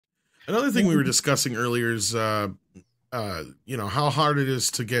Another thing we were discussing earlier is, you know, how hard it is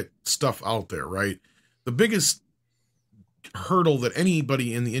to get stuff out there, right? The biggest hurdle that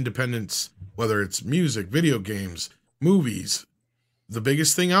anybody in the independents, whether it's music, video games, movies, the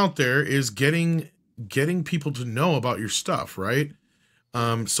biggest thing out there is getting people to know about your stuff, right?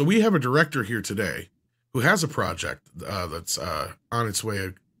 So we have a director here today who has a project that's on its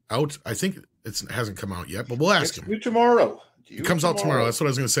way out. I think it hasn't come out yet, but we'll ask him. Tomorrow. It comes out tomorrow. That's what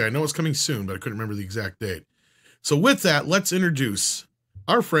I was going to say. I know it's coming soon, but I couldn't remember the exact date. So with that, let's introduce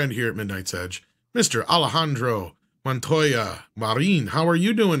our friend here at Midnight's Edge, Mr. Alejandro Montoya Marin. How are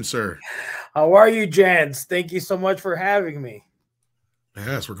you doing, sir? How are you, gents? Thank you so much for having me.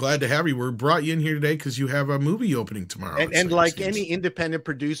 Yes, we're glad to have you. We brought you in here today because you have a movie opening tomorrow. And like any independent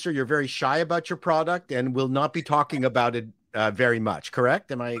producer, you're very shy about your product and will not be talking about it very much,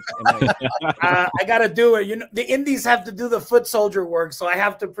 correct? Am I I gotta do it. You know, the indies have to do the foot soldier work, so I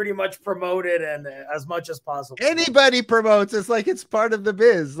have to pretty much promote it and as much as possible. Anybody promotes, it's like it's part of the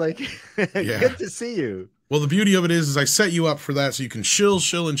biz. Like, Yeah. Good to see you. Well, the beauty of it is I set you up for that so you can shill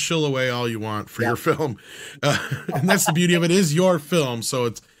away all you want for your film. And that's the beauty of it, is your film. So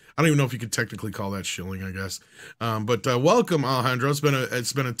it's, I don't even know if you could technically call that shilling, I guess. But welcome, Alejandro.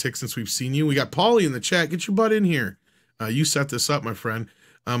 It's been a tick since we've seen you. We got Paulie in the chat. Get your butt in here. You set this up, my friend.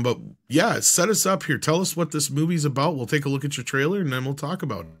 But yeah, set us up here. Tell us what this movie's about. We'll take a look at your trailer and then we'll talk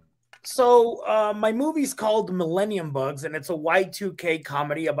about it. So my movie's called Millennium Bugs, and it's a Y2K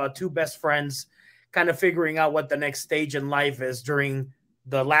comedy about two best friends kind of figuring out what the next stage in life is during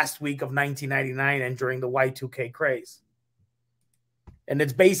the last week of 1999 and during the Y2K craze. And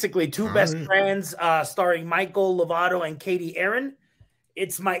it's basically two best friends starring Michael Lovato and Katie Aaron.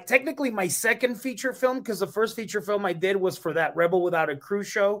 It's technically my second feature film, because the first feature film I did was for that Rebel Without a Crew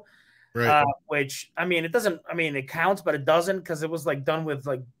show, right. Which, I mean, it counts, but it doesn't, because it was like done with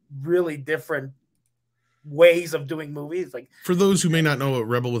like really different ways of doing movies. Like, for those who may not know what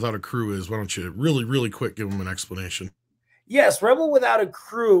Rebel Without a Crew is, why don't you really quick give them an explanation? Yes, Rebel Without a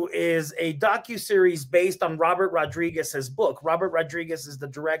Crew is a docuseries based on Robert Rodriguez's book. Robert Rodriguez is the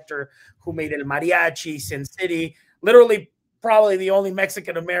director who made El Mariachi, Sin City, literally probably the only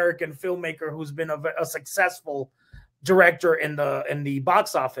Mexican-American filmmaker who's been a successful director in the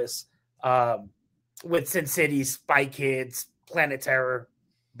box office, with Sin City, Spy Kids, Planet Terror,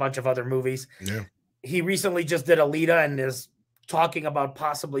 a bunch of other movies. Yeah. He recently just did Alita and is talking about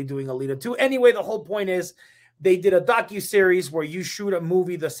possibly doing Alita 2. Anyway, the whole point is they did a docuseries where you shoot a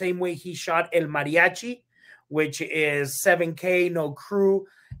movie the same way he shot El Mariachi, which is 7K, no crew,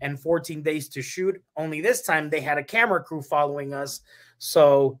 and 14 days to shoot. Only this time they had a camera crew following us.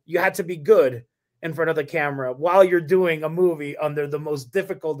 So you had to be good in front of the camera while you're doing a movie under the most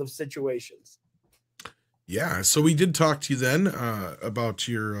difficult of situations. Yeah, so we did talk to you then about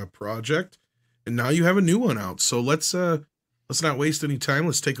your project. And now you have a new one out. So let's not waste any time.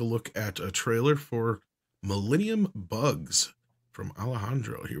 Let's take a look at a trailer for Millennium Bugs from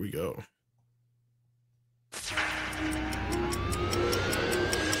Alejandro. Here we go.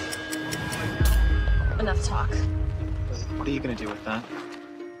 Enough talk. What are you going to do with that?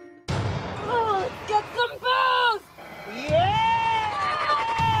 Oh, get some booze!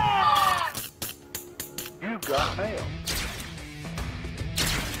 Yeah! You've got mail.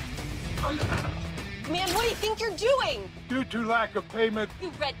 Man, what do you think you're doing? Due to lack of payment,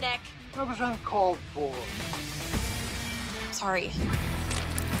 You redneck. that was uncalled for. Sorry.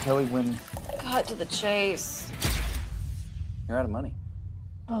 Kelly, when Cut to the chase. you're out of money.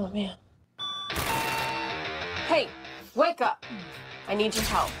 Oh, man. Hey, wake up. I need your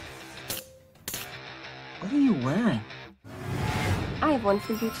help. What are you wearing? I have one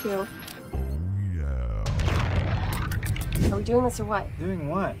for you, too. Are we doing this or what? Doing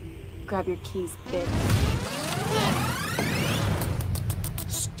what? Grab your keys, bitch.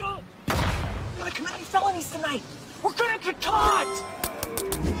 Stop! We're gonna commit felonies tonight! We're gonna get caught!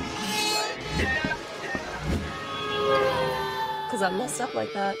 Because I'm messed up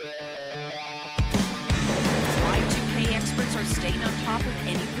like that. Y2K experts are staying on top of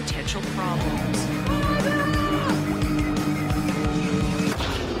any potential problems.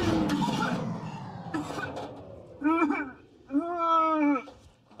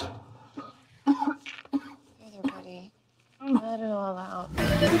 Hey there, buddy. Let it all out.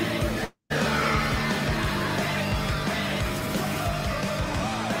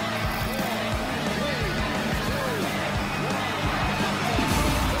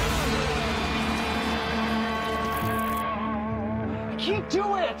 I can't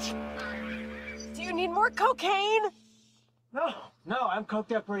do it! Do you need more cocaine? No, I'm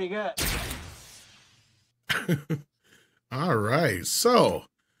coked up pretty good. All right. So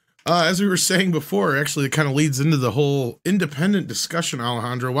As we were saying before, actually, it kind of leads into the whole independent discussion,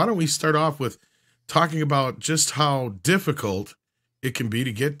 Alejandro. Why don't we start off with talking about just how difficult it can be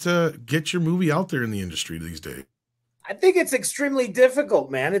to get your movie out there in the industry these days? I think it's extremely difficult,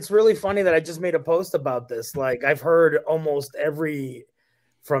 man. It's really funny that I just made a post about this. Like, I've heard almost every,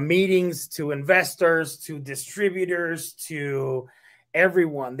 from meetings to investors to distributors to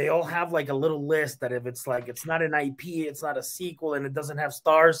everyone, they all have like a little list that if it's like it's not an IP, it's not a sequel, and it doesn't have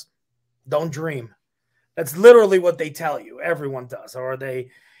stars, don't dream. That's literally what they tell you. Everyone does. Or they,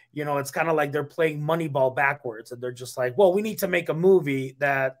 you know, it's kind of like they're playing Moneyball backwards, and they're just like, well, we need to make a movie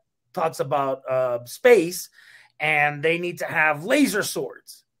that talks about space, and they need to have laser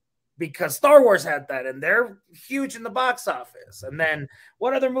swords because Star Wars had that, and they're huge in the box office. And then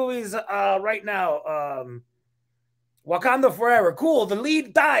what other movies right now? Wakanda Forever, cool. The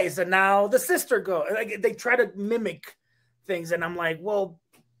lead dies, and now the sister goes. Like, they try to mimic things, and I'm like, well,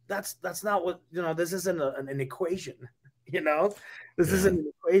 that's not what, you know. This isn't an equation, you know. This isn't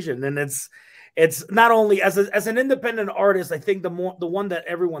an equation, and it's not only as an independent artist. I think the one that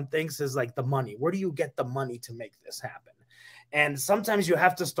everyone thinks is like the money. Where do you get the money to make this happen? And sometimes you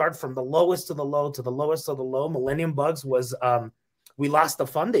have to start from the lowest to the low to the lowest of the low. Millennium Bugs was we lost the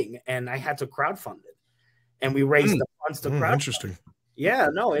funding, and I had to crowdfund it. And we raised the funds to crowdfund. Interesting. Yeah,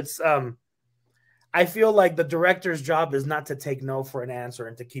 no, it's I feel like the director's job is not to take no for an answer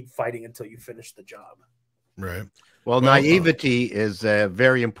and to keep fighting until you finish the job. Right. Well, naivety is a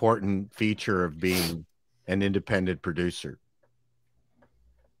very important feature of being an independent producer.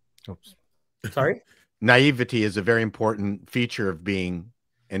 Oops. Sorry? Naivety is a very important feature of being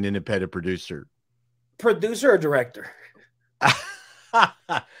an independent producer. Producer or director?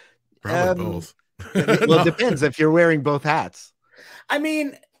 Probably both. Well, it depends if you're wearing both hats. I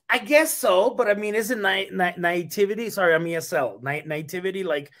mean, I guess so, but I mean, isn't naivety? Sorry, I'm ESL. Naivety,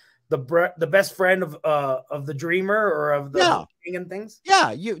 like the best friend of the dreamer or of the king and things.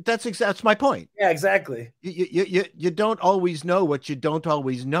 Yeah, that's my point. Yeah, exactly. You don't always know what you don't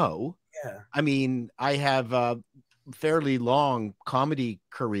always know. Yeah. I mean, I have a fairly long comedy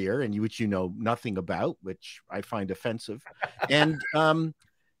career, and which you know nothing about, which I find offensive, and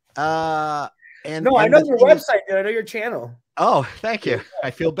And no, I know your website, dude. I know your channel. Oh, thank you.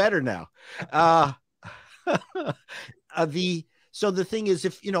 I feel better now. So the thing is,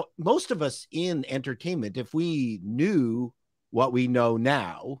 if you know, most of us in entertainment, if we knew what we know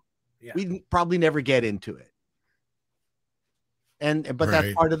now, we'd probably never get into it. But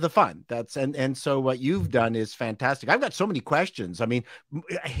that's part of the fun. And so what you've done is fantastic. I've got so many questions. I mean,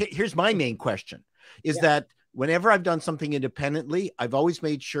 here's my main question: is that whenever I've done something independently, I've always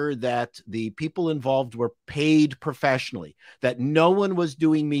made sure that the people involved were paid professionally, that no one was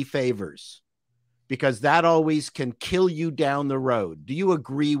doing me favors, because that always can kill you down the road. Do you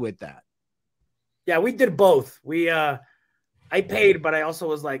agree with that? Yeah, we did both. I paid, but I also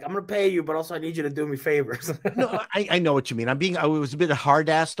was like, I'm going to pay you, but also I need you to do me favors. No, I know what you mean. I was a bit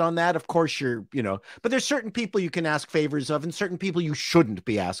hard-assed on that. Of course, but there's certain people you can ask favors of and certain people you shouldn't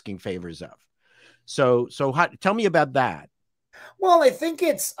be asking favors of. So tell me about that. Well, I think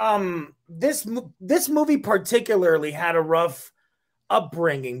it's this movie particularly had a rough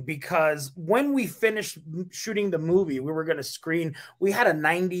upbringing, because when we finished shooting the movie, we were going to screen. We had a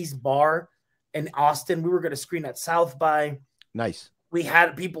 90s bar in Austin. We were going to screen at South by. Nice. We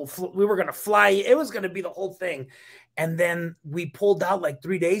had people. We were going to fly. It was going to be the whole thing, and then we pulled out like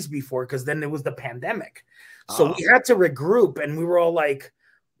 3 days before, because then it was the pandemic. So we had to regroup, and we were all like,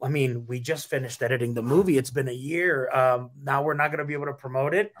 I mean, we just finished editing the movie. It's been a year. Now we're not going to be able to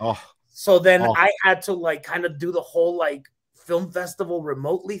promote it. So then I had to like kind of do the whole like film festival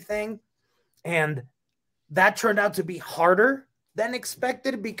remotely thing. And that turned out to be harder than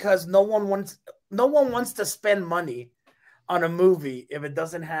expected, because no one wants to spend money on a movie if it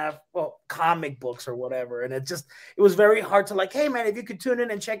doesn't have, well, comic books or whatever. And it was very hard to like, hey man, if you could tune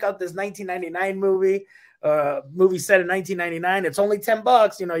in and check out this 1999 movie set in 1999, it's only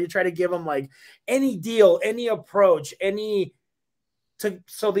 $10. You know, you try to give them like any deal, any approach,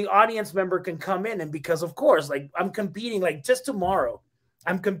 so the audience member can come in. And because of course, like I'm competing, like just tomorrow,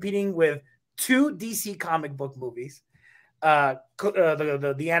 I'm competing with 2 DC comic book movies,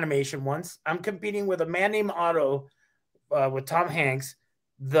 the animation ones. I'm competing with A Man Named Otto with Tom Hanks,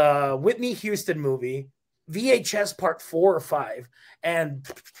 the Whitney Houston movie, VHS Part 4 or 5, and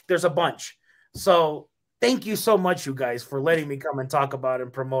there's a bunch. So thank you so much, you guys, for letting me come and talk about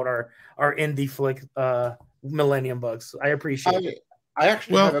and promote our indie flick, Millennium Bugs. I appreciate it. I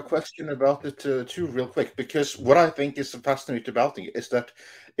actually Well, have a question about it too, real quick, because what I think is fascinating about it is that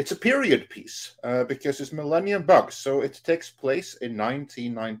it's a period piece, because it's Millennium Bugs, so it takes place in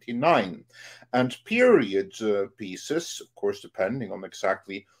 1999. And period pieces, of course, depending on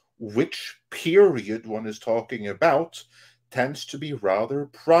exactly which period one is talking about, tends to be rather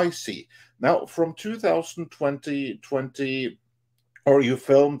pricey. Now, from 2020, or you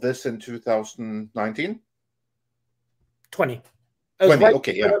filmed this in 2019? 20. 20, Right.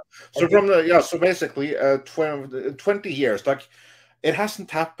 okay, yeah. So so basically 20 years, like it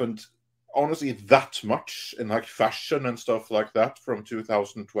hasn't happened honestly that much in like fashion and stuff like that from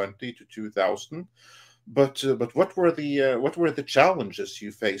 2020 to 2000. But what were the challenges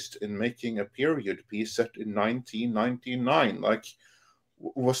you faced in making a period piece set in 1999? Like,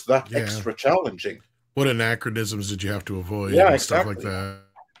 was that yeah. extra challenging? What anachronisms did you have to avoid Yeah, and stuff like exactly. that?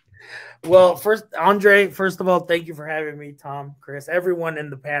 Well, Andre, first of all, thank you for having me, Tom, Chris, everyone in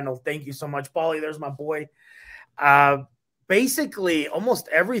the panel. Thank you so much. Paulie, there's my boy. Basically, almost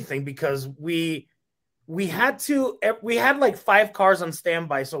everything, because we had like 5 cars on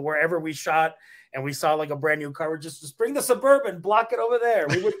standby. So wherever we shot and we saw like a brand new car, we just bring the Suburban, block it over there.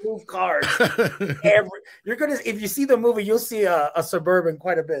 We would move cars. If you see the movie, you'll see a Suburban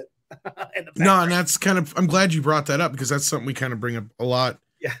quite a bit. No, and that's kind of, I'm glad you brought that up, because that's something we kind of bring up a lot.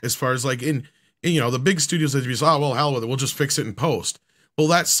 Yeah. As far as like in the big studios that you say, oh, well, hell with it, we'll just fix it in post. Well,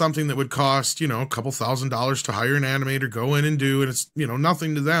 that's something that would cost, a couple $1,000s to hire an animator, go in and do, and it's,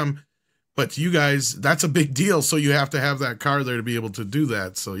 nothing to them. But to you guys, that's a big deal. So you have to have that car there to be able to do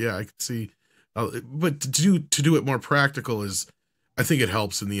that. So yeah, I can see. But to do it more practical I think it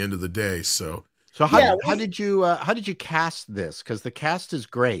helps in the end of the day. So how did you cast this? Because the cast is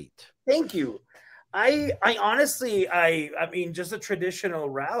great. Thank you. I honestly, I mean, just a traditional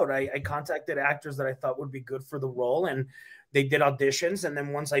route. I contacted actors that I thought would be good for the role, and they did auditions. And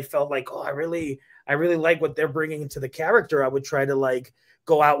then once I felt like, oh, I really like what they're bringing into the character, I would try to like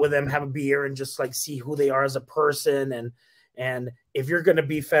go out with them, have a beer, and just like see who they are as a person. And if you're going to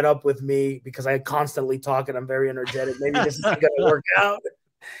be fed up with me because I constantly talk and I'm very energetic, maybe this isn't going to work out.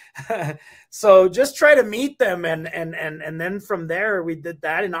 So just try to meet them, and then from there we did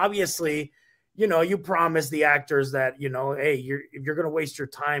that. And obviously, you promise the actors that, hey, if you're going to waste your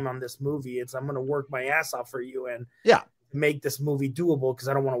time on this movie, I'm going to work my ass off for you and make this movie doable, because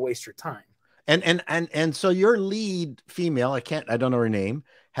I don't want to waste your time. And so your lead female, I don't know her name,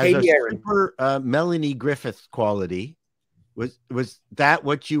 has a super Melanie Griffith quality. Was that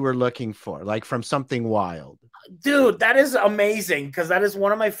what you were looking for? Like from Something Wild? Dude, that is amazing, because that is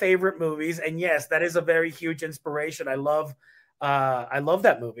one of my favorite movies. And yes, that is a very huge inspiration. I love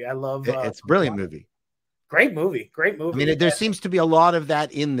that movie. I love it's a brilliant movie. Great movie. I mean, there seems to be a lot of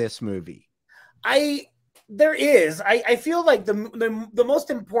that in this movie. There is. I feel like the most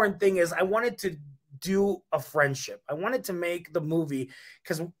important thing is I wanted to do a friendship. I wanted to make the movie,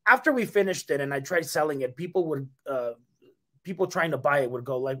 because after we finished it and I tried selling it, people trying to buy it would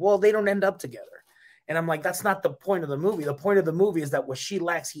go like, well, they don't end up together. And I'm like, that's not the point of the movie. The point of the movie is that what she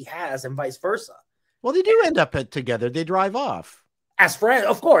lacks, he has, and vice versa. Well, they do end up together. They drive off. As friends,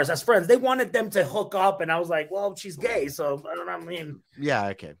 of course, as friends. They wanted them to hook up, and I was like, well, she's gay, so I don't know. I mean, yeah,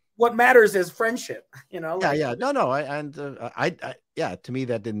 okay. What matters is friendship, Like, yeah. No. To me,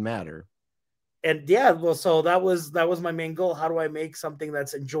 that didn't matter. And yeah, well, so that was my main goal. How do I make something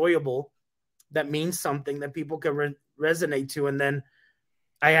that's enjoyable, that means something that people can resonate to? And then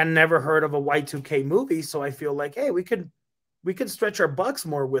I had never heard of a Y2K movie, so I feel like, hey, we could stretch our bucks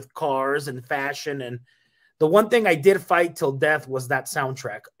more with cars and fashion. And the one thing I did fight till death was that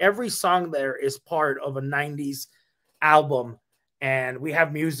soundtrack. Every song there is part of a 90s album, and we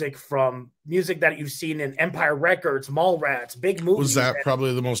have music that you've seen in Empire Records, Mallrats, big movies. Was that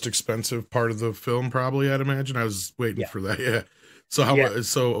probably the most expensive part of the film? Probably, I'd imagine. I was waiting for that. Yeah.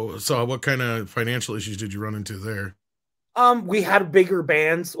 So what kind of financial issues did you run into there? We had bigger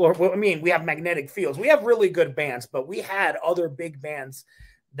bands, we have Magnetic Fields. We have really good bands, but we had other big bands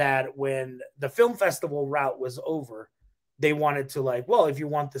that when the film festival route was over, they wanted to like, well, if you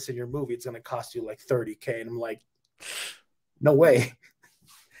want this in your movie, it's going to cost you like $30K. And I'm like, no way.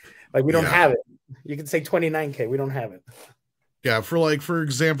 Like, we don't have it. You can say $29K. We don't have it. Yeah. For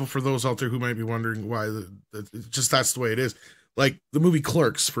example, for those out there who might be wondering why that's the way it is. Like the movie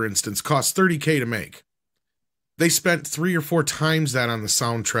Clerks, for instance, cost $30K to make. They spent 3 or 4 times that on the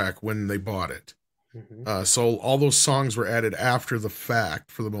soundtrack when they bought it. Mm-hmm. So all those songs were added after the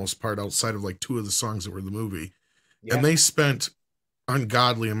fact, for the most part, outside of like 2 of the songs that were in the movie. Yeah. And they spent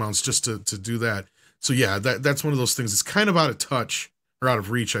ungodly amounts just to do that. So yeah, that's one of those things. It's kind of out of touch, or out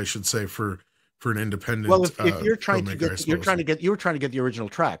of reach, I should say, for for an independent. Well, if you're trying to filmmaker, get, you were trying to get the original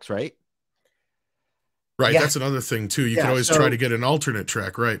tracks, right? Right. Yeah. That's another thing too. You could always try to get an alternate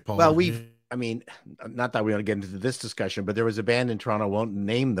track, right, Paul? Well, I mean, not that we want to get into this discussion, but there was a band in Toronto, I won't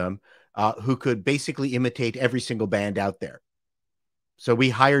name them, who could basically imitate every single band out there. So we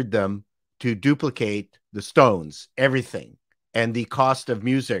hired them to duplicate the Stones, everything. And the cost of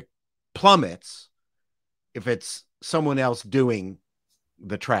music plummets if it's someone else doing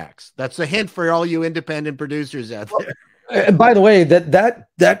the tracks. That's a hint for all you independent producers out there. And by the way,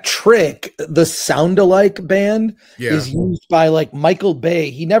 that trick, the sound-alike band, is used by like Michael Bay.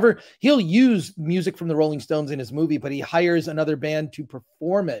 He'll use music from the Rolling Stones in his movie, but he hires another band to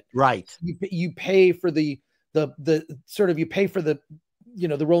perform it. Right. You pay for the the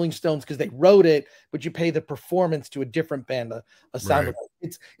Rolling Stones because they wrote it, but you pay the performance to a different band, a sound.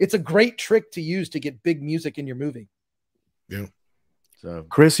 Right. It's a great trick to use to get big music in your movie. Yeah. So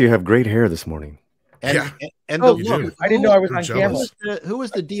Chris, you have great hair this morning. And I didn't know I was on camera. Who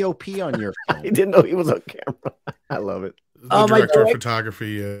was the DOP on your film? I didn't know he was on camera. I love it. The director of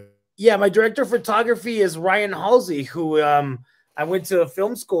photography. Yeah, my director of photography is Ryan Halsey, who I went to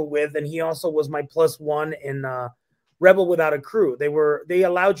film school with, and he also was my +1 in Rebel Without a Crew. They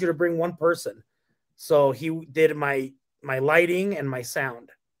allowed you to bring one person, so he did my lighting and my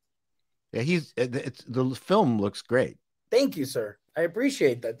sound. Yeah, the film looks great. Thank you, sir. I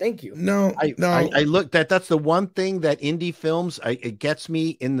appreciate that. Thank you. I looked at that's the one thing that indie films it gets me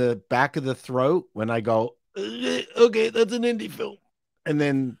in the back of the throat when I go, okay, that's an indie film, and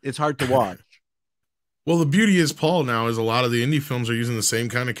then it's hard to watch. Well, the beauty is, Paul, now is a lot of the indie films are using the same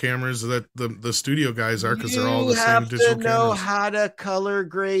kind of cameras that the studio guys are, because they're all the same digital cameras. You have to know how to color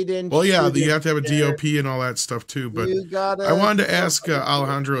grade and you have to have a DOP and all that stuff too. But I wanted to ask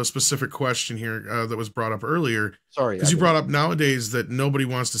Alejandro a specific question here that was brought up earlier. Sorry, because you brought up nowadays that nobody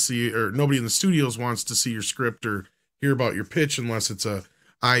wants to see, or nobody in the studios wants to see your script or hear about your pitch unless it's a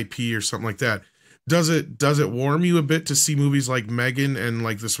IP or something like that. Does it warm you a bit to see movies like Megan and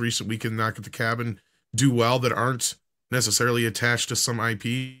like this recent Weekend Knock at the Cabin do well that aren't necessarily attached to some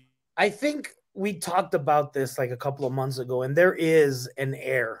IP? I think we talked about this like a couple of months ago, and there is an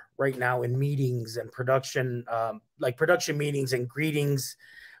air right now in meetings and production, like production meetings and greetings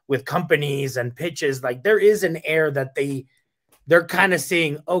with companies and pitches. Like there is an air that they're kind of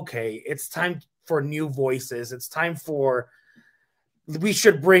saying, okay, it's time for new voices. It's time we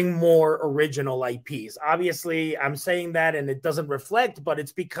should bring more original IPs. Obviously, I'm saying that and it doesn't reflect, but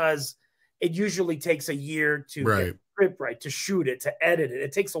it's because it usually takes a year to get the script right, to shoot it, to edit it.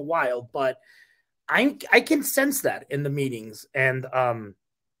 It takes a while, but I can sense that in the meetings, and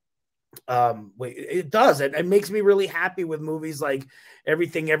it does. It makes me really happy with movies like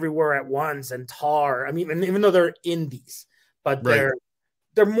Everything Everywhere at Once and Tar. I mean, even though they're indies, but they're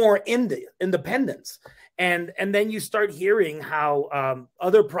more independents. And then you start hearing how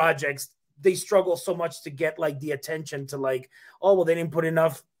other projects, they struggle so much to get like the attention to like, oh, well, they didn't put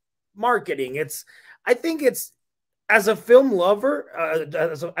enough marketing. I think it's, as a film lover,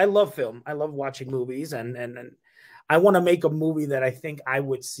 I love film. I love watching movies, and I want to make a movie that I think I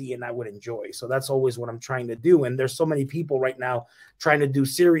would see and I would enjoy. So that's always what I'm trying to do. And there's so many people right now trying to do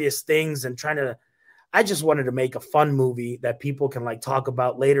serious things and I just wanted to make a fun movie that people can like talk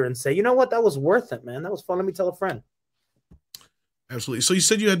about later and say, you know what, that was worth it, man. That was fun. Let me tell a friend. Absolutely. So you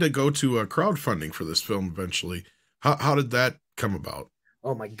said you had to go to crowdfunding for this film eventually. How did that come about?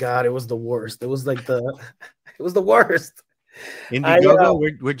 Oh my God, it was the worst. It was like it was the worst.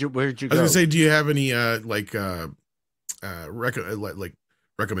 Indiegogo, where'd you go? I was gonna say, do you have any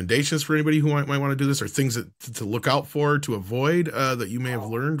recommendations for anybody who might want to do this, or things to look out for, to avoid, that you may have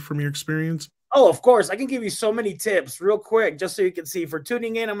learned from your experience? Oh, of course. I can give you so many tips real quick, just so you can see. For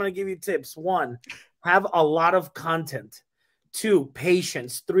tuning in, I'm going to give you tips. 1, have a lot of content. 2,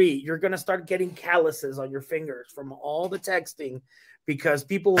 patience. 3, you're going to start getting calluses on your fingers from all the texting, because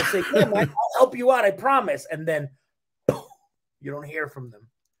people will say, yeah, man, I'll help you out, I promise. And then you don't hear from them.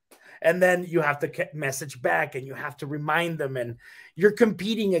 And then you have to message back, and you have to remind them, and you're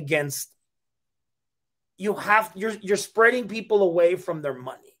competing against, you're spreading people away from their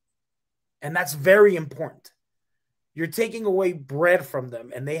money. And that's very important. You're taking away bread from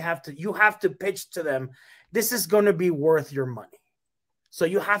them, and you have to pitch to them, this is going to be worth your money. So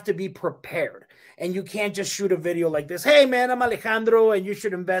you have to be prepared, and you can't just shoot a video like this. Hey man, I'm Alejandro, and you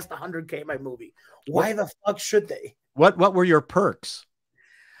should invest $100K in my movie. Why the fuck should they? What were your perks?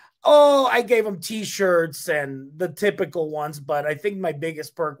 Oh, I gave them t-shirts and the typical ones, but I think my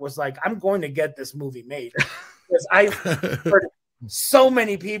biggest perk was like, I'm going to get this movie made, because I've heard so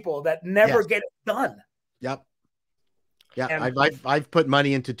many people that never get it done. Yep. Yeah, And I've put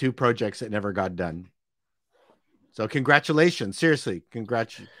money into 2 projects that never got done. So congratulations, seriously,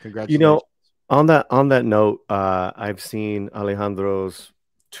 congratulations. You know, on that note, I've seen Alejandro's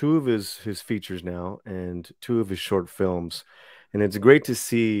 2 of his features now and 2 of his short films, and it's great to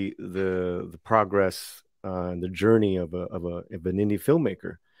see the progress and the journey of an indie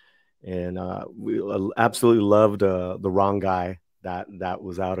filmmaker. And we absolutely loved The Wrong Guy that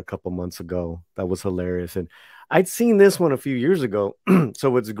was out a couple months ago. That was hilarious, and I'd seen this one a few years ago,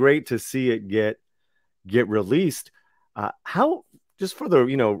 so it's great to see it get released. How, just for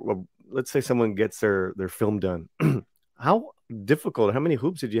the, let's say someone gets their film done, how difficult, how many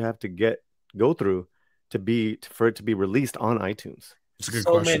hoops did you have to go through for it to be released on iTunes? It's a good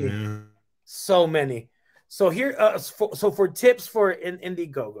question. So many. So here, so for tips for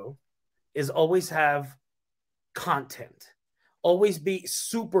Indiegogo is always have content, always be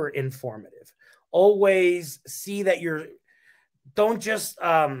super informative, always see that don't just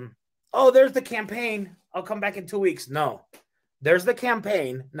oh, there's the campaign, I'll come back in 2 weeks. No, there's the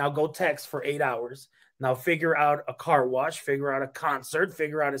campaign. Now go text for 8 hours. Now figure out a car wash, figure out a concert,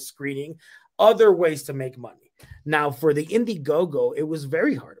 figure out a screening, other ways to make money. Now for the Indiegogo, it was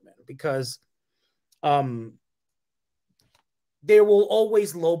very hard, man, because they will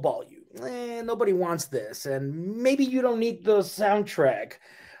always lowball you. Nobody wants this, and maybe you don't need the soundtrack.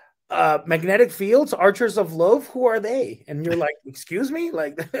 Magnetic Fields, Archers of Loaf, who are they? And you're like, excuse me?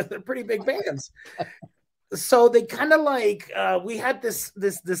 Like, they're pretty big bands. So they kind of like, we had this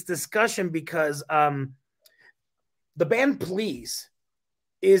discussion because the band Please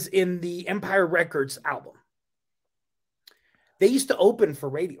is in the Empire Records album. They used to open for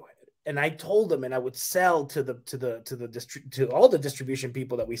Radiohead, and I told them, and I would sell to all the distribution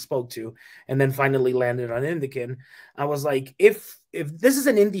people that we spoke to, and then finally landed on Indican. I was like, if this is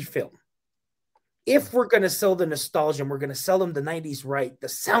an indie film, if we're going to sell the nostalgia and we're going to sell them the 90s right, the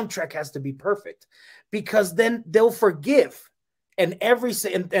soundtrack has to be perfect, because then they'll forgive. And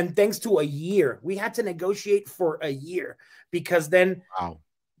thanks to a year, we had to negotiate for a year, because then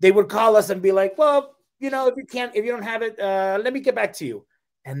they would call us and be like, well, if you don't have it, let me get back to you.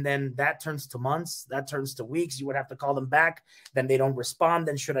 And then that turns to months, that turns to weeks. You would have to call them back. Then they don't respond.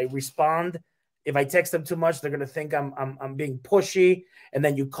 Then should I respond? If I text them too much, they're gonna think I'm being pushy. And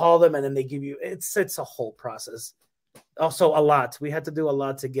then you call them, and then they give you. It's a whole process. Also, a lot. We had to do a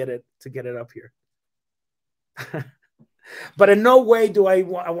lot to get it up here. But in no way do I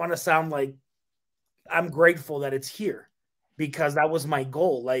want to sound like I'm grateful that it's here, because that was my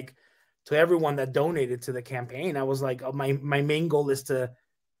goal. Like, to everyone that donated to the campaign, I was like, oh, my main goal is to.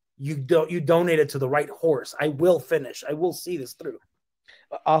 You donated to the right horse. I will finish. I will see this through.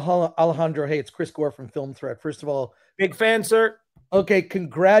 Alejandro, hey, it's Chris Gore from Film Threat. First of all, big fan, sir. Okay,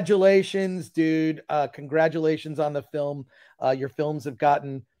 congratulations, dude. Congratulations on the film. Your films have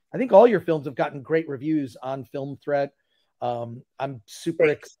gotten, I think all your films have gotten great reviews on Film Threat. I'm super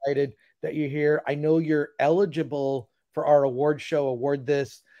excited that you're here. I know you're eligible for our award show, Award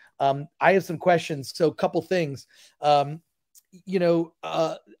This. I have some questions. So a couple things.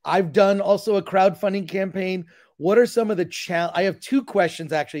 I've done also a crowdfunding campaign. What are some of the I have 2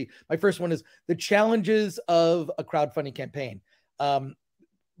 questions, actually. My first one is the challenges of a crowdfunding campaign.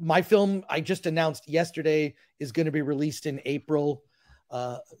 My film I just announced yesterday is going to be released in April.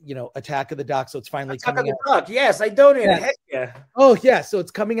 Attack of the Doc. So it's finally coming out. Yes, I donated. Yeah. Heck yeah. Oh yeah. So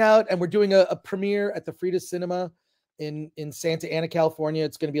it's coming out, and we're doing a premiere at the Frida Cinema in Santa Ana, California.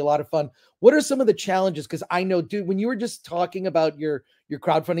 It's going to be a lot of fun. What are some of the challenges? Because I know, dude, when you were just talking about your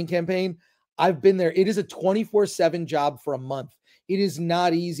crowdfunding campaign, I've been there. It is a 24/7 job for a month. It is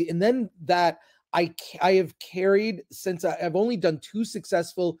not easy. And then that I have carried since I've only done 2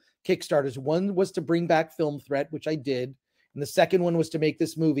 successful Kickstarters. One was to bring back Film Threat, which I did. And the second one was to make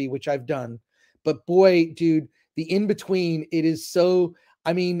this movie, which I've done. But boy, dude, the in-between, it is so,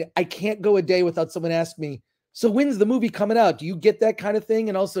 I can't go a day without someone asking me, so when's the movie coming out? Do you get that kind of thing?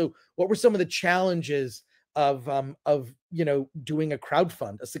 And also, what were some of the challenges of doing a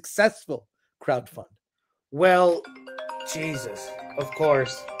successful crowdfund? Well, Jesus, of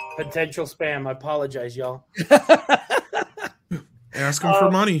course, potential spam. I apologize, y'all. Ask them for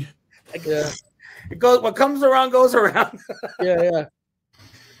money. Yeah. What comes around goes around. Yeah.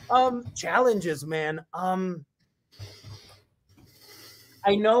 Challenges, man.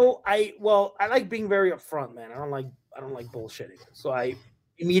 I know I like being very upfront, man. I don't like bullshitting. So I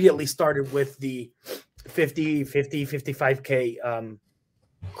immediately started with the 55K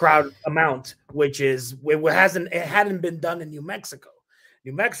crowd amount, which is it hadn't been done in New Mexico.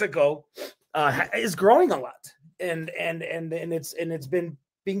 New Mexico is growing a lot, and it's been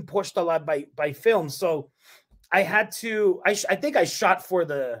being pushed a lot by film. So I had to. I think I shot for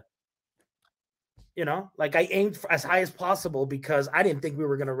the. Like I aimed for as high as possible because I didn't think we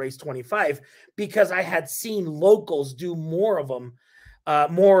were going to raise 25 because I had seen locals do more of them,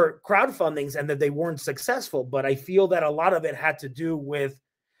 more crowdfundings, and that they weren't successful. But I feel that a lot of it had to do with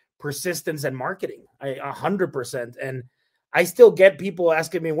persistence and marketing. 100%. And I still get people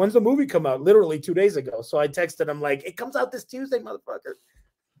asking me, when's the movie come out? Literally 2 days ago. So I texted them like, it comes out this Tuesday, motherfucker.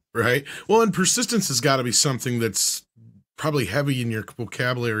 Right. Well, and persistence has got to be something that's probably heavy in your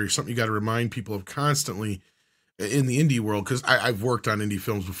vocabulary, or something you got to remind people of constantly in the indie world. Cause I've worked on indie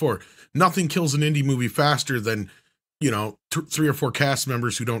films before. Nothing kills an indie movie faster than, 3 or 4 cast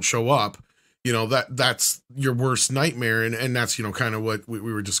members who don't show up. That's your worst nightmare. And that's, kind of what we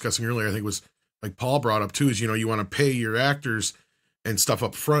were discussing earlier. I think it was like Paul brought up too, is, you want to pay your actors and stuff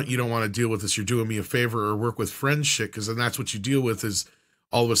up front. You don't want to deal with this, you're doing me a favor or work with friends shit. Cause then that's what you deal with is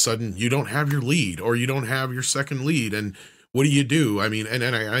all of a sudden you don't have your lead or you don't have your second lead. And what do? I mean, and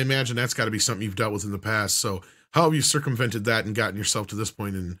I imagine that's got to be something you've dealt with in the past. So how have you circumvented that and gotten yourself to this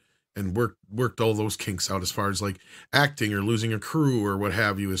point and worked all those kinks out as far as like acting or losing a crew or what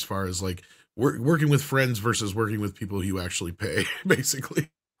have you, as far as like working with friends versus working with people who you actually pay, basically?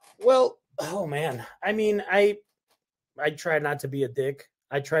 Well, oh man. I mean, I try not to be a dick.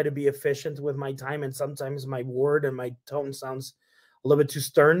 I try to be efficient with my time, and sometimes my word and my tone sounds a little bit too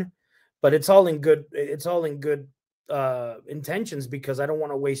stern, but it's all in good. It's all in good intentions because I don't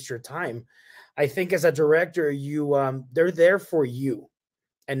want to waste your time. I think as a director, they're there for you,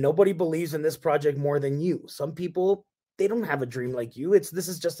 and nobody believes in this project more than you. Some people, they don't have a dream like you. This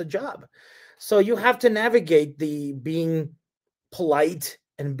is just a job. So you have to navigate the being polite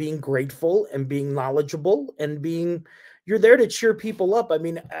and being grateful and being knowledgeable and you're there to cheer people up. I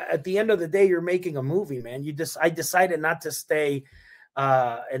mean, at the end of the day, you're making a movie, man. I decided not to stay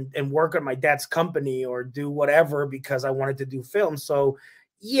and work on my dad's company or do whatever because I wanted to do film. So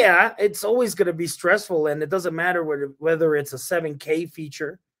yeah, it's always going to be stressful, and it doesn't matter whether it's a 7K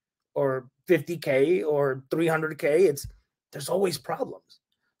feature or 50K or 300K. There's always problems.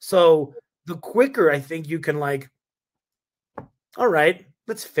 So the quicker I think you can all right,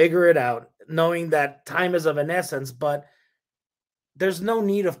 let's figure it out, knowing that time is of an essence, but there's no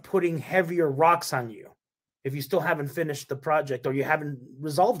need of putting heavier rocks on you if you still haven't finished the project or you haven't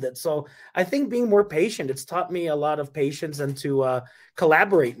resolved it. So I think being more patient, it's taught me a lot of patience and to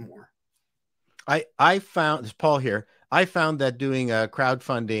collaborate more. I found, this Paul here, I found that doing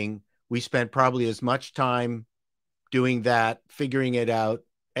crowdfunding, we spent probably as much time doing that, figuring it out,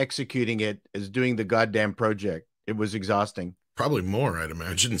 executing it, as doing the goddamn project. It was exhausting. Probably more, I'd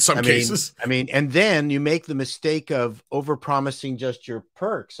imagine, in some cases. I mean, and then you make the mistake of overpromising just your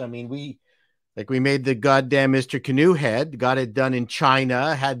perks. I mean, we made the goddamn Mr. Canoe head, got it done in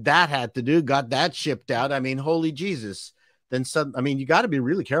China, had to do, got that shipped out. I mean, holy Jesus. Then you got to be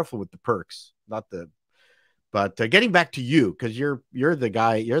really careful with the perks, but getting back to you, because you're the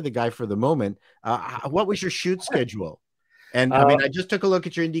guy for the moment. What was your shoot schedule? And I mean, I just took a look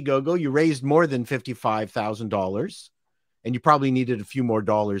at your Indiegogo. You raised more than $55,000. And you probably needed a few more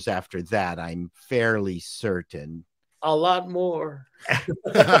dollars after that, I'm fairly certain. A lot more.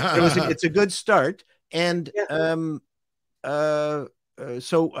 It's a good start. And so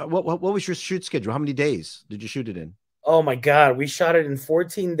what was your shoot schedule? How many days did you shoot it in? Oh my God, we shot it in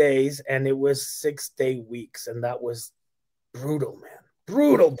 14 days, and it was 6-day weeks, and that was brutal, man.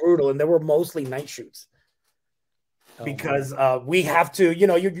 Brutal. And there were mostly night shoots. Because we have to, you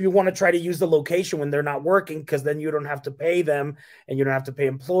want to try to use the location when they're not working, because then you don't have to pay them and you don't have to pay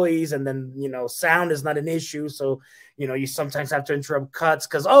employees. And then, sound is not an issue. So, you sometimes have to interrupt cuts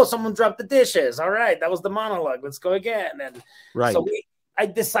because, someone dropped the dishes. All right, that was the monologue. Let's go again. And right. So I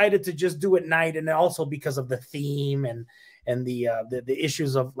decided to just do it night. And also because of the theme and the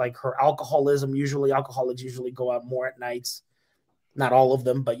issues of like her alcoholism. Usually alcoholics usually go out more at nights. Not all of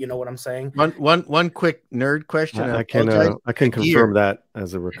them, but you know what I'm saying. One quick nerd question. I can confirm that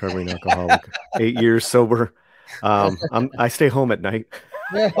as a recovering alcoholic, 8 years sober. I stay home at night.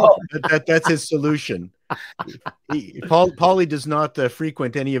 That's his solution. Paulie does not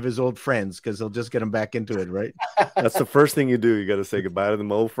frequent any of his old friends because he'll just get him back into it, right? That's the first thing you do. You got to say goodbye to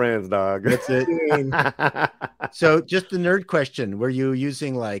them old friends, dog. That's it. So, just a nerd question: were you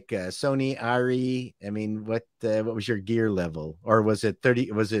using like Sony Ari? I mean, what was your gear level, or was it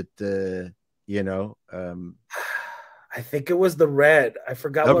 30? Was it I think it was the red. I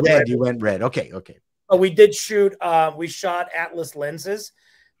forgot what red. You went red. Okay. Oh, we did shoot. We shot Atlas lenses.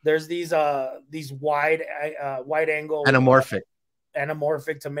 There's these wide angle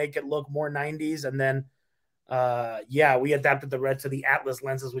anamorphic to make it look more 90s, and then yeah, we adapted the red to the Atlas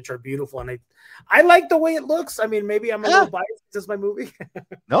lenses, which are beautiful, and I like the way it looks. I mean, maybe I'm a little biased. This is my movie.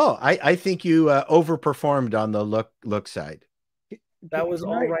 No, I think you overperformed on the look side. That was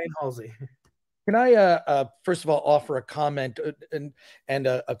all Ryan Halsey. Can I first of all offer a comment and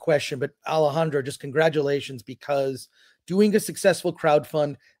a question? But Alejandro, just congratulations, because doing a successful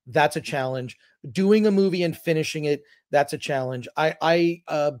crowdfund, that's a challenge. Doing a movie and finishing it, that's a challenge. I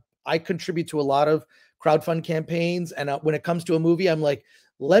contribute to a lot of crowdfund campaigns, and when it comes to a movie, I'm like,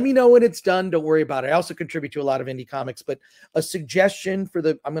 let me know when it's done. Don't worry about it. I also contribute to a lot of indie comics, but a suggestion for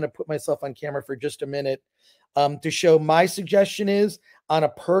I'm going to put myself on camera for just a minute to show my suggestion is on a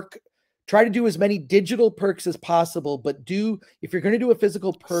perk. Try to do as many digital perks as possible, but if you're going to do a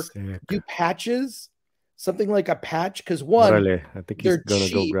physical perk, do patches, something like a patch. Because one, I think he's going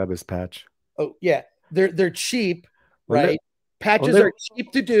to go grab his patch. Oh yeah, they're cheap, right? Patches are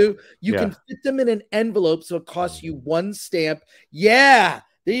cheap to do. You can fit them in an envelope, so it costs you one stamp. Yeah,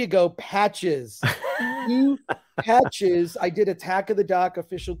 there you go. Patches. 2 patches. I did Attack of the Dock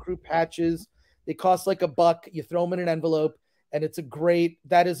official crew patches. They cost like $1. You throw them in an envelope, and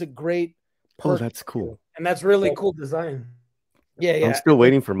that is a great perk. Oh, that's cool. And that's really cool design. Yeah. I'm still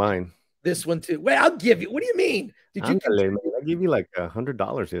waiting for mine. This one too. Wait, I'll give you. What do you mean? I gave you like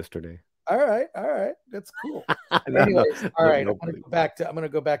 $100 yesterday. All right. That's cool. Anyways, all right. I'm gonna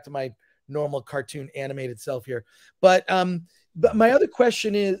go back to my normal cartoon animated self here. But my other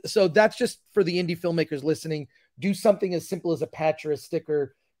question is, so that's just for the indie filmmakers listening. Do something as simple as a patch or a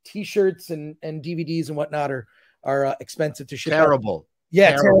sticker. T-shirts and DVDs and whatnot are expensive to ship. Terrible.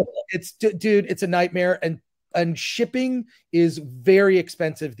 Yeah, terrible. It's dude, it's a nightmare, and shipping is very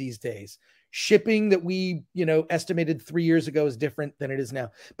expensive these days. Shipping that we, estimated 3 years ago is different than it is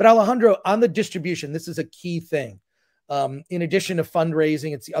now. But Alejandro, on the distribution, this is a key thing. In addition to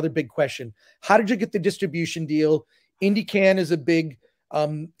fundraising, it's the other big question. How did you get the distribution deal? IndieCan is a big,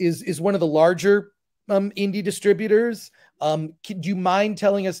 is one of the larger indie distributors. Do you mind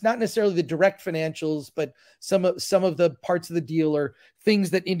telling us, not necessarily the direct financials, but some of the parts of the deal or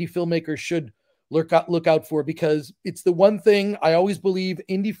things that indie filmmakers should look out for? Because it's the one thing I always believe: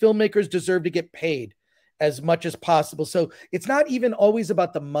 indie filmmakers deserve to get paid as much as possible. So it's not even always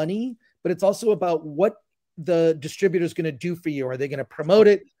about the money, but it's also about what the distributor is going to do for you. Are they going to promote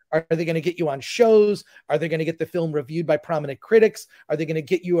it? Are they going to get you on shows? Are they going to get the film reviewed by prominent critics? Are they going to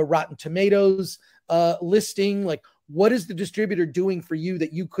get you a Rotten Tomatoes listing? Like, what is the distributor doing for you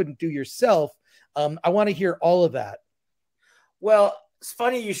that you couldn't do yourself? I want to hear all of that. Well, it's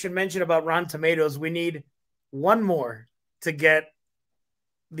funny you should mention about Rotten Tomatoes. We need one more to get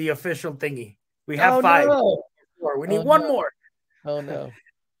the official thingy. We have 5. No. We need one more. Oh, no.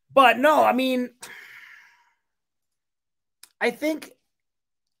 But no, I mean, I think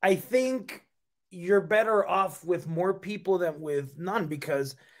you're better off with more people than with none,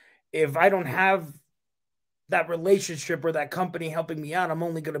 because if I don't have that relationship or that company helping me out, I'm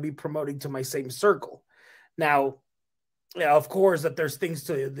only going to be promoting to my same circle. Now, yeah, of course, that there's things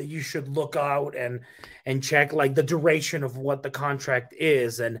that you should look out and check, like the duration of what the contract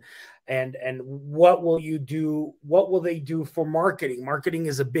is, and what will you do? What will they do for marketing? Marketing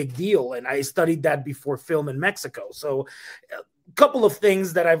is a big deal, and I studied that before film in Mexico. So, a couple of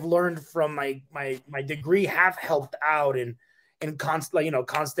things that I've learned from my degree have helped out in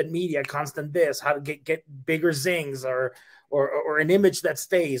constant media, constant this, how to get bigger zings or an image that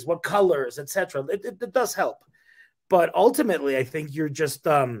stays, what colors, etc. It does help. But ultimately, I think you're just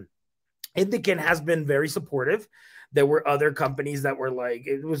IndieCan has been very supportive. There were other companies that were like,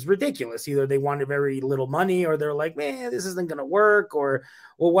 it was ridiculous. Either they wanted very little money, or they're like, man, this isn't going to work, or,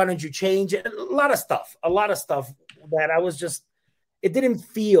 well, why don't you change it? A lot of stuff that I was just, it didn't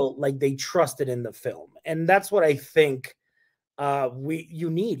feel like they trusted in the film. And that's what I think you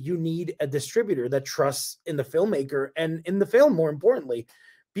need a distributor that trusts in the filmmaker and in the film, more importantly.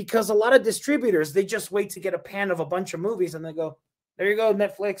 Because a lot of distributors, they just wait to get a pan of a bunch of movies and they go, there you go,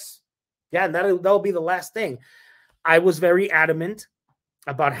 Netflix. Yeah, and that'll be the last thing. I was very adamant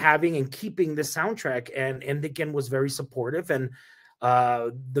about having and keeping the soundtrack, and IndieCan was very supportive, and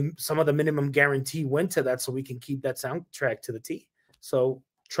some of the minimum guarantee went to that so we can keep that soundtrack to the T. So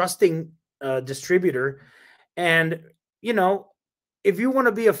trusting a distributor, and, if you want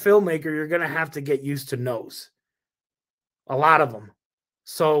to be a filmmaker, you're going to have to get used to no's. A lot of them.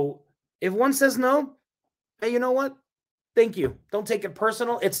 So if one says no, hey, you know what? Thank you. Don't take it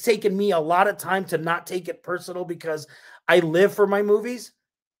personal. It's taken me a lot of time to not take it personal because I live for my movies,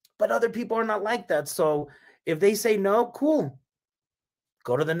 but other people are not like that. So if they say no, cool.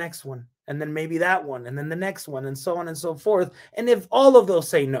 Go to the next one, and then maybe that one, and then the next one, and so on and so forth. And if all of those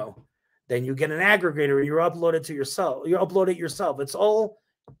say no, Then you get an aggregator and you upload it to yourself. You upload it yourself. It's all,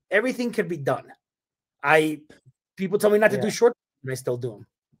 everything can be done. People tell me not to do short, and I still do them.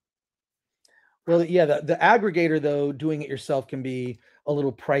 Well, yeah, the aggregator, though, doing it yourself can be a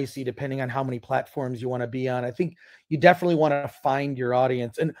little pricey depending on how many platforms you want to be on. I think you definitely want to find your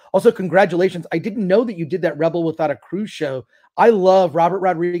audience. And also, congratulations. I didn't know that you did that Rebel Without a Crew show. I love Robert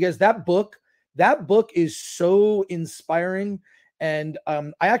Rodriguez. That book is so inspiring. And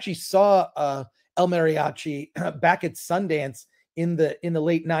I actually saw El Mariachi back at Sundance in the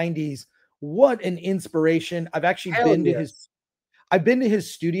late 90s. What an inspiration. I've actually been to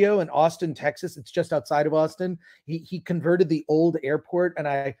his studio in Austin, Texas. It's just outside of Austin. He converted the old airport, and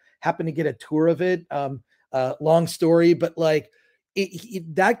I happened to get a tour of it. Long story, but like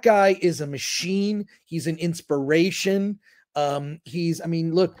that guy is a machine. He's an inspiration.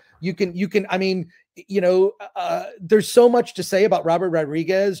 Look, there's so much to say about Robert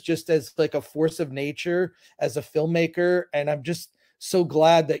Rodriguez just as like a force of nature, as a filmmaker. And I'm just so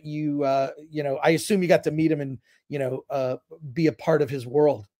glad that you, I assume you got to meet him and, be a part of his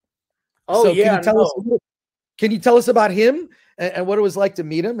world. Oh, so yeah. Can you tell us about him and what it was like to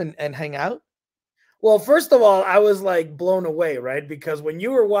meet him and hang out? Well, first of all, I was like blown away, right? Because when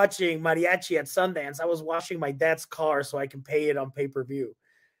you were watching Mariachi at Sundance, I was washing my dad's car so I can pay it on pay-per-view.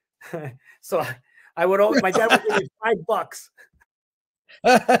 So my dad would give me $5.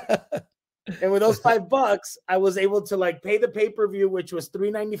 And with those $5, I was able to like pay the pay-per-view, which was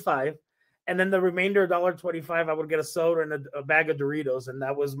 $3.95. And then the remainder, $1.25, I would get a soda and a bag of Doritos. And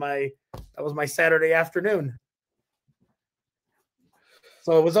that was my Saturday afternoon.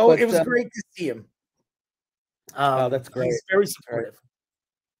 So it was great to see him. That's great. He's very supportive.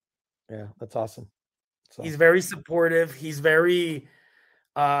 Yeah, that's awesome. So. He's very supportive. He's very,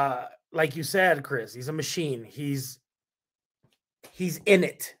 like you said, Chris, he's a machine. He's in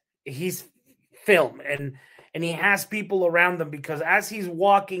it. He's film and he has people around him, because as he's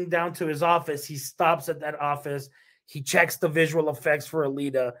walking down to his office, he stops at that office. He checks the visual effects for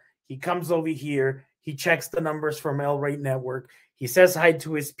Alita. He comes over here. He checks the numbers from El Rey Network. He says hi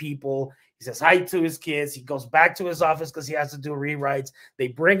to his people. He says hi to his kids. He goes back to his office because he has to do rewrites. They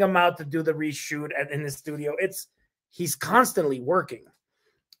bring him out to do the reshoot in the studio. He's constantly working.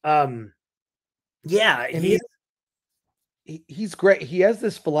 He's great. He has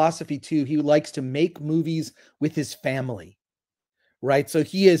this philosophy too. He likes to make movies with his family, right? So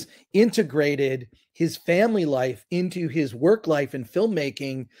he has integrated his family life into his work life and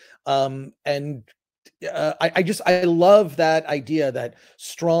filmmaking. I love that idea, that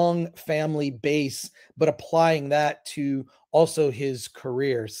strong family base, but applying that to also his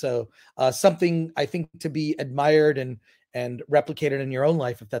career. So something I think to be admired and replicated in your own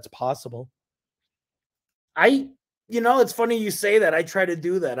life, if that's possible. It's funny you say that. I try to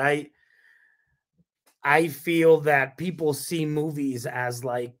do that. I feel that people see movies as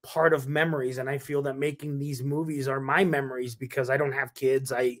like part of memories, and I feel that making these movies are my memories because I don't have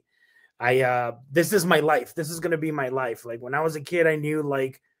kids. This is my life. This is going to be my life. Like when I was a kid, I knew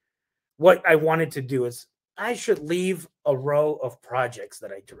like what I wanted to do is I should leave a row of projects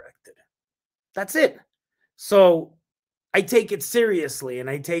that I directed. That's it. So I take it seriously, and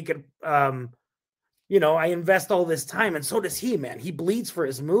I take it, I invest all this time, and so does he, man. He bleeds for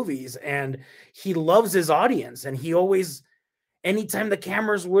his movies, and he loves his audience. And he always, anytime the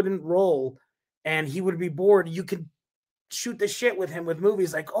cameras wouldn't roll and he would be bored, you could shoot the shit with him with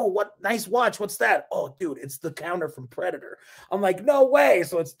movies like, oh, what nice watch. What's that? Oh, dude, it's the counter from Predator. I'm like, no way.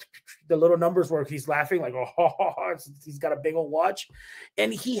 So it's the little numbers where he's laughing like, oh, he's got a big old watch.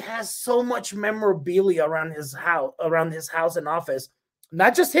 And he has so much memorabilia around his house and office,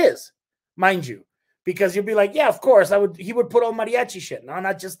 not just his, mind you. Because you'd be like, yeah, of course, he would put on mariachi shit. No,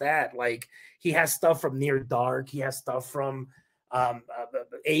 not just that. Like he has stuff from Near Dark. He has stuff from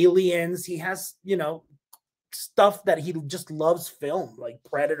Aliens. He has, stuff that he just loves film, like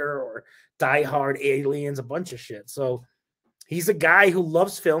Predator or Die Hard, Aliens, a bunch of shit. So he's a guy who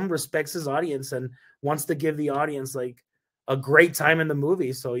loves film, respects his audience, and wants to give the audience like a great time in the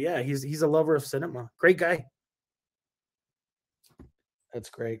movie. So yeah, he's a lover of cinema. Great guy. That's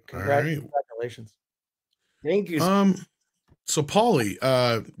great. Congratulations. Thank you. So Paulie,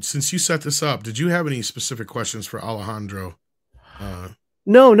 since you set this up, did you have any specific questions for Alejandro?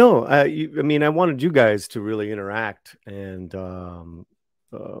 No. I wanted you guys to really interact, and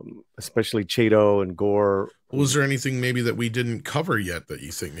especially Chato and Gore. Was there anything maybe that we didn't cover yet that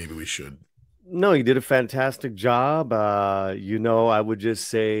you think maybe we should? No, you did a fantastic job. I would just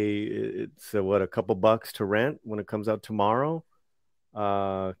say it's a couple bucks to rent when it comes out tomorrow.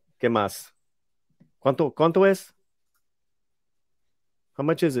 ¿Qué más? ¿Cuánto es? How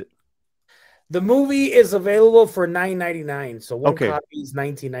much is it? The movie is available for $9.99, so one Okay. copy is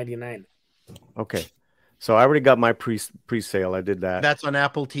 $19.99. Okay, so I already got my pre-sale. I did that. That's on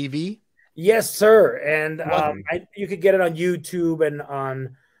Apple TV. Yes, sir. And you could get it on YouTube and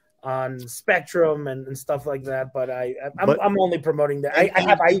on Spectrum and stuff like that. But I'm only promoting that. I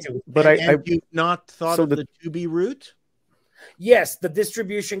have iTunes. But you've not thought of the Tubi route? Yes, the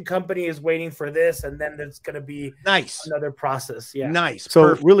distribution company is waiting for this, and then it's going to be another process. Yeah, nice. So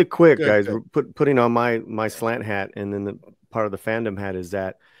Perfect. really quick, Good, guys, good. Putting on my slant hat, and then the part of the fandom hat is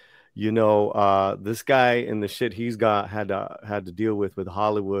that, you know, this guy and the shit he's got had to deal with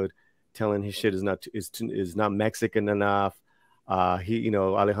Hollywood, telling his shit is not Mexican enough.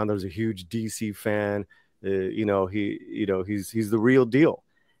 Alejandro's a huge DC fan. He's the real deal,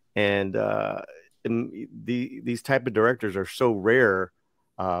 and these type of directors are so rare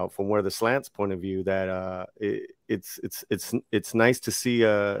from where the slant's point of view that it's nice to see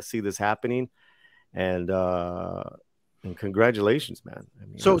this happening, and congratulations, man. I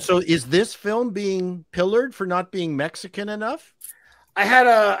mean, so is this film being pillared for not being Mexican enough?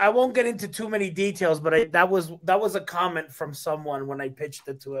 I won't get into too many details, but that was a comment from someone when I pitched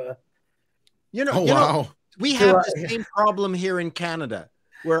it to a. We have the same problem here in Canada,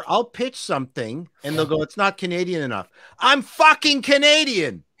 where I'll pitch something and they'll go, "It's not Canadian enough." I'm fucking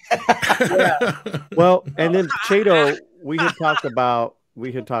Canadian. Well, and then Chato, we had talked about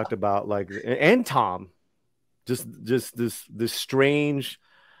like, and Tom, just this strange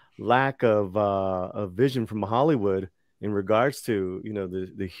lack of vision from Hollywood in regards to, you know,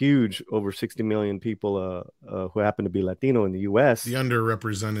 the huge over 60 million people who happen to be Latino in the U.S. The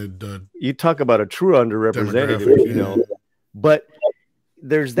underrepresented. You talk about a true underrepresented, you know, but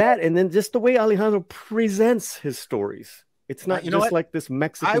there's that, and then just the way Alejandro presents his stories. It's not like this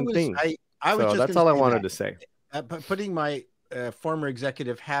Mexican thing. That's all I wanted to say. Putting my former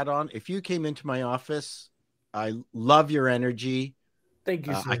executive hat on, if you came into my office, I love your energy. Thank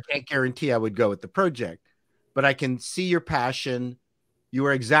you, sir. I can't guarantee I would go with the project, but I can see your passion. You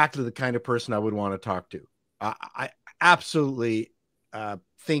are exactly the kind of person I would want to talk to. I absolutely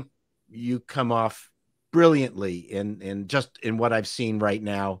think you come off brilliantly in what I've seen right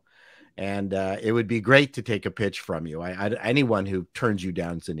now. And it would be great to take a pitch from you. Anyone who turns you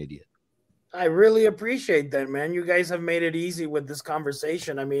down is an idiot. I really appreciate that, man. You guys have made it easy with this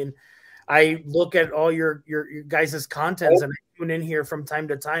conversation. I mean, I look at all your guys' contents and I tune in here from time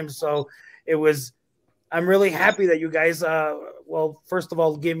to time. So I'm really happy that you guys, first of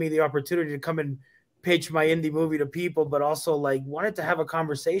all, gave me the opportunity to come and pitch my indie movie to people, but also like wanted to have a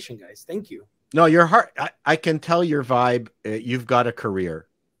conversation, guys. Thank you. No, your heart, I can tell your vibe. You've got a career.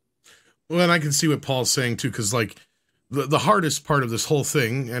 Well, and I can see what Paul's saying too, because like the hardest part of this whole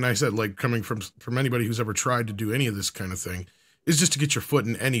thing, and I said, like, coming from anybody who's ever tried to do any of this kind of thing, is just to get your foot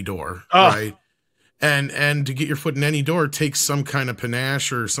in any door, right? And to get your foot in any door takes some kind of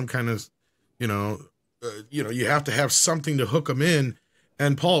panache or some kind of, you have to have something to hook them in.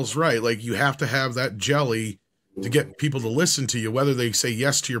 And Paul's right, like you have to have that jelly to get people to listen to you, whether they say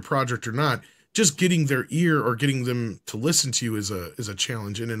yes to your project or not. Just getting their ear or getting them to listen to you is a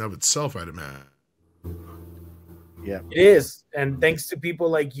challenge in and of itself, I'd imagine. Yeah, it is. And thanks to people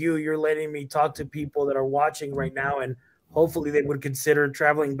like you're letting me talk to people that are watching right now, and hopefully they would consider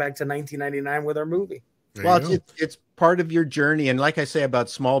traveling back to 1999 with our movie. It's part of your journey. And like I say about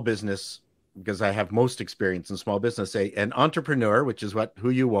small business, because I have most experience in small business, an entrepreneur, which is who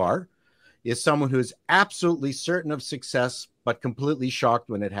you are, is someone who is absolutely certain of success, but completely shocked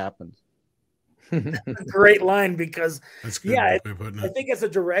when it happens. Great line, because that's good. I think as a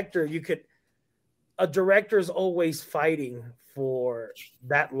director, a director's always fighting for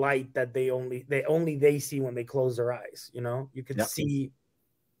that light that they see when they close their eyes. You know, you can see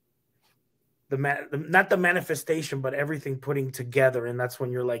not the manifestation, but everything putting together. And that's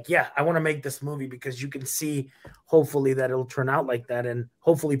when you're like, yeah, I want to make this movie, because you can see hopefully that it'll turn out like that. And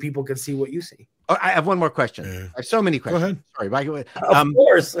hopefully people can see what you see. Oh, I have one more question. I have so many questions. Go ahead. Sorry, by the way. Of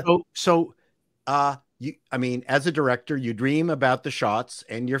course. I mean, as a director, you dream about the shots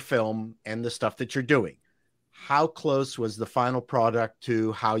and your film and the stuff that you're doing. How close was the final product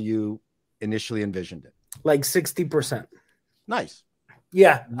to how you initially envisioned it? Like 60%. Nice.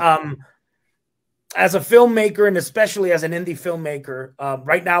 Yeah. As a filmmaker, and especially as an indie filmmaker,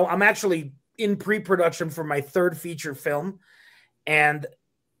 right now I'm actually in pre-production for my third feature film. And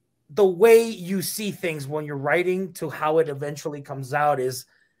the way you see things when you're writing to how it eventually comes out is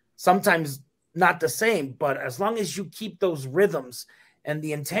sometimes not the same, but as long as you keep those rhythms and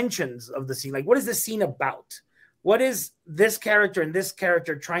the intentions of the scene, like what is the scene about? What is this character and this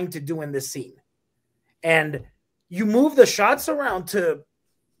character trying to do in this scene? And you move the shots around to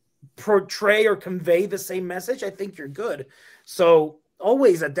portray or convey the same message, I think you're good. So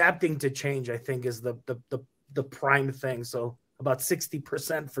always adapting to change, I think, is the prime thing. So about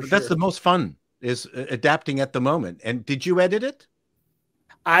 60% for sure. That's the most fun, is adapting at the moment. And did you edit it?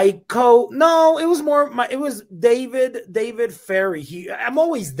 No, it was more it was David Ferry. I'm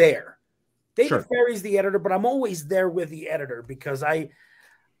always there. David Ferry's the editor, but I'm always there with the editor because I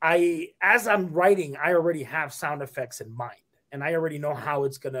as I'm writing, I already have sound effects in mind, and I already know how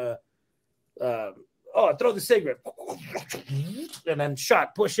it's gonna throw the cigarette and then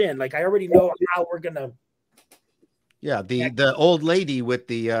shot, push in. Like I already know how we're gonna. Yeah, the old lady with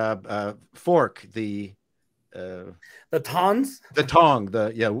the fork, the tongs,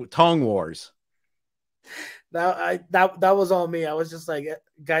 the tong wars. That was all me. I was just like,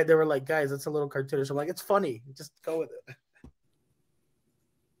 they were like, guys, it's a little cartoonish. I'm like, it's funny, just go with it.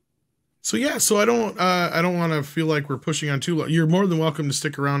 So yeah, so I don't want to feel like we're pushing on too long. You're more than welcome to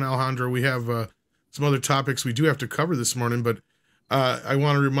stick around, Alejandro. We have some other topics we do have to cover this morning, but I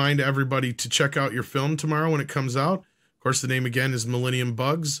want to remind everybody to check out your film tomorrow when it comes out. Of course, the name again is Millennium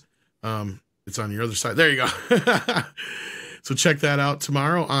Bugs. It's on your other side. There you go. So check that out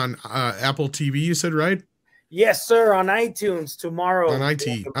tomorrow on Apple TV, you said, right? Yes, sir. On iTunes tomorrow. On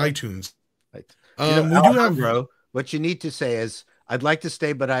iTunes. Right. We do have, bro. What you need to say is, I'd like to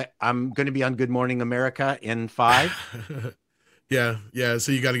stay, but I'm going to be on Good Morning America in 5. yeah.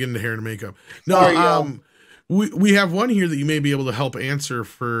 So you got to get into hair and makeup. No, we have one here that you may be able to help answer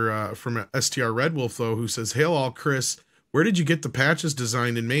for from STR Red Wolf though, who says, "Hail all, Chris. Where did you get the patches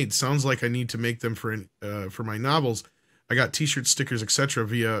designed and made? Sounds like I need to make them for my novels. I got T-shirts, stickers, etc.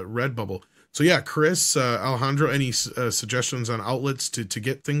 via Redbubble." So yeah, Chris, Alejandro, any suggestions on outlets to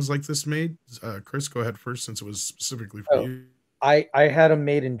get things like this made? Chris, go ahead first, since it was specifically for you. I had them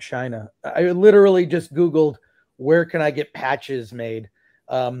made in China. I literally just Googled, where can I get patches made?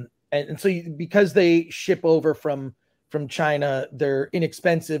 And so because they ship over from China, they're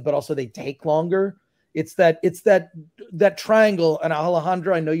inexpensive, but also they take longer. It's that triangle. And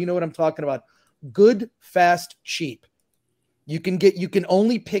Alejandro, I know you know what I'm talking about. Good, fast, cheap. You can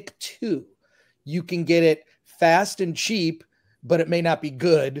only pick 2. You can get it fast and cheap, but it may not be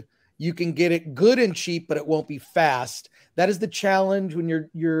good. You can get it good and cheap, but it won't be fast. That is the challenge when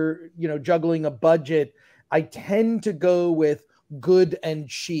you're juggling a budget. I tend to go with good and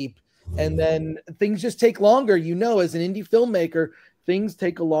cheap, and then things just take longer. As an indie filmmaker, things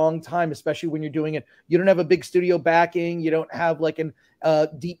take a long time, especially when you're doing it. You don't have a big studio backing. You don't have like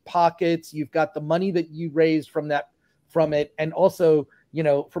deep pockets. You've got the money that you raised from it, and also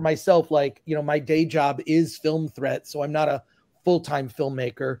for myself, my day job is Film Threat, so I'm not a full-time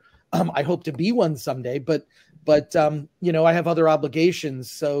filmmaker. I hope to be one someday, but I have other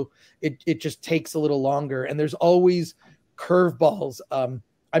obligations, so it just takes a little longer. And there's always curveballs. I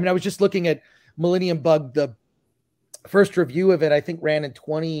was just looking at Millennium Bug. The first review of it, I think, ran in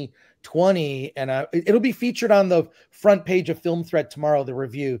 2020, and it'll be featured on the front page of Film Threat tomorrow. The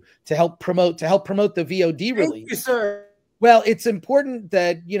review to help promote the VOD release. Thank you, sir. Well, it's important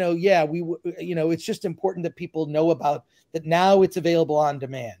that it's just important that people know about that now. It's available on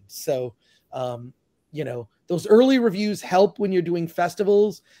demand. So, those early reviews help when you're doing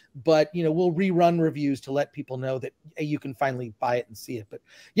festivals, but we'll rerun reviews to let people know that you can finally buy it and see it. But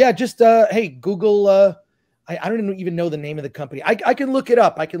yeah, just hey, Google. I don't even know the name of the company. I can look it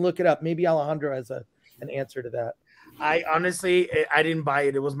up. Maybe Alejandro has an answer to that. I honestly didn't buy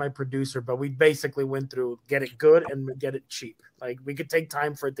it. It was my producer, but we basically went through get it good and get it cheap. Like we could take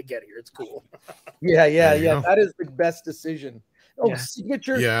time for it to get here. It's cool. Yeah. That is the best decision. Oh, yeah.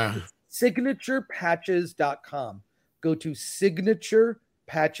 Signature. Yeah. SignaturePatches.com. Go to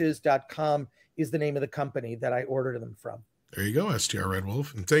signaturePatches.com is the name of the company that I ordered them from. There you go, STR Red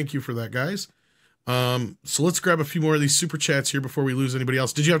Wolf, and thank you for that, guys. So let's grab a few more of these super chats here before we lose anybody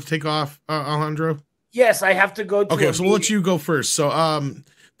else. Did you have to take off, Alejandro? Yes, I have to go to okay, so we'll let you go first. So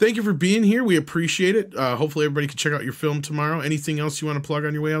thank you for being here. We appreciate it. Hopefully everybody can check out your film tomorrow. Anything else you want to plug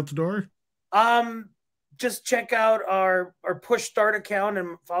on your way out the door? Just check out our push start account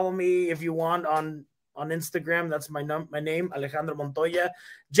and follow me if you want on Instagram. That's my name, Alejandro Montoya.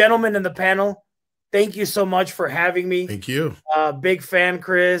 Gentlemen in the panel, thank you so much for having me. Thank you. Big fan,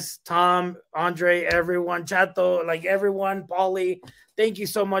 Chris, Tom, Andre, everyone, Chato, everyone, Paulie. Thank you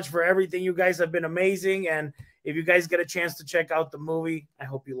so much for everything. You guys have been amazing. And if you guys get a chance to check out the movie, I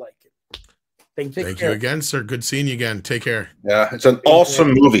hope you like it. Thank you again, sir. Good seeing you again. Take care. Yeah, it's an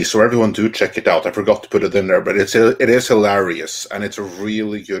awesome movie, so everyone do check it out. I forgot to put it in there, but it is hilarious, and it's a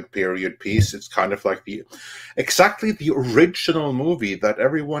really good period piece. It's kind of like exactly the original movie that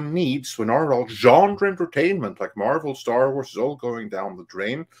everyone needs when our genre entertainment, like Marvel, Star Wars, is all going down the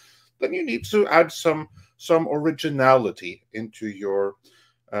drain. Then you need to add some originality into your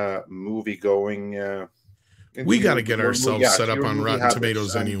movie going. We got to get ourselves set up on Rotten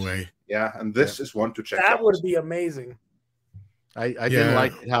Tomatoes anyway. Yeah, and this is one to check out. That would be amazing. I didn't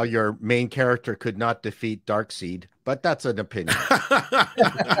like how your main character could not defeat Darkseid, but that's an opinion.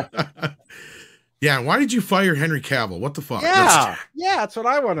 Yeah, why did you fire Henry Cavill? What the fuck? Yeah, that's what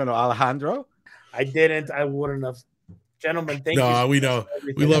I want to know, Alejandro. I didn't. I wouldn't have. Gentlemen, thank you. No, we know.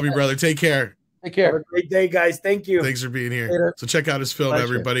 We love you, brother. Take care. Take care. Have a great day, guys. Thank you. Thanks for being here. Later. So check out his film, Pleasure.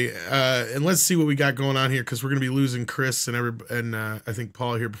 everybody. And let's see what we got going on here, because we're going to be losing Chris and I think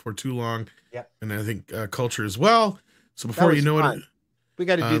Paul here before too long. Yeah. And I think Culture as well. So before you know it, we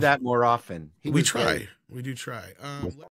got to do that more often. We try. We do try.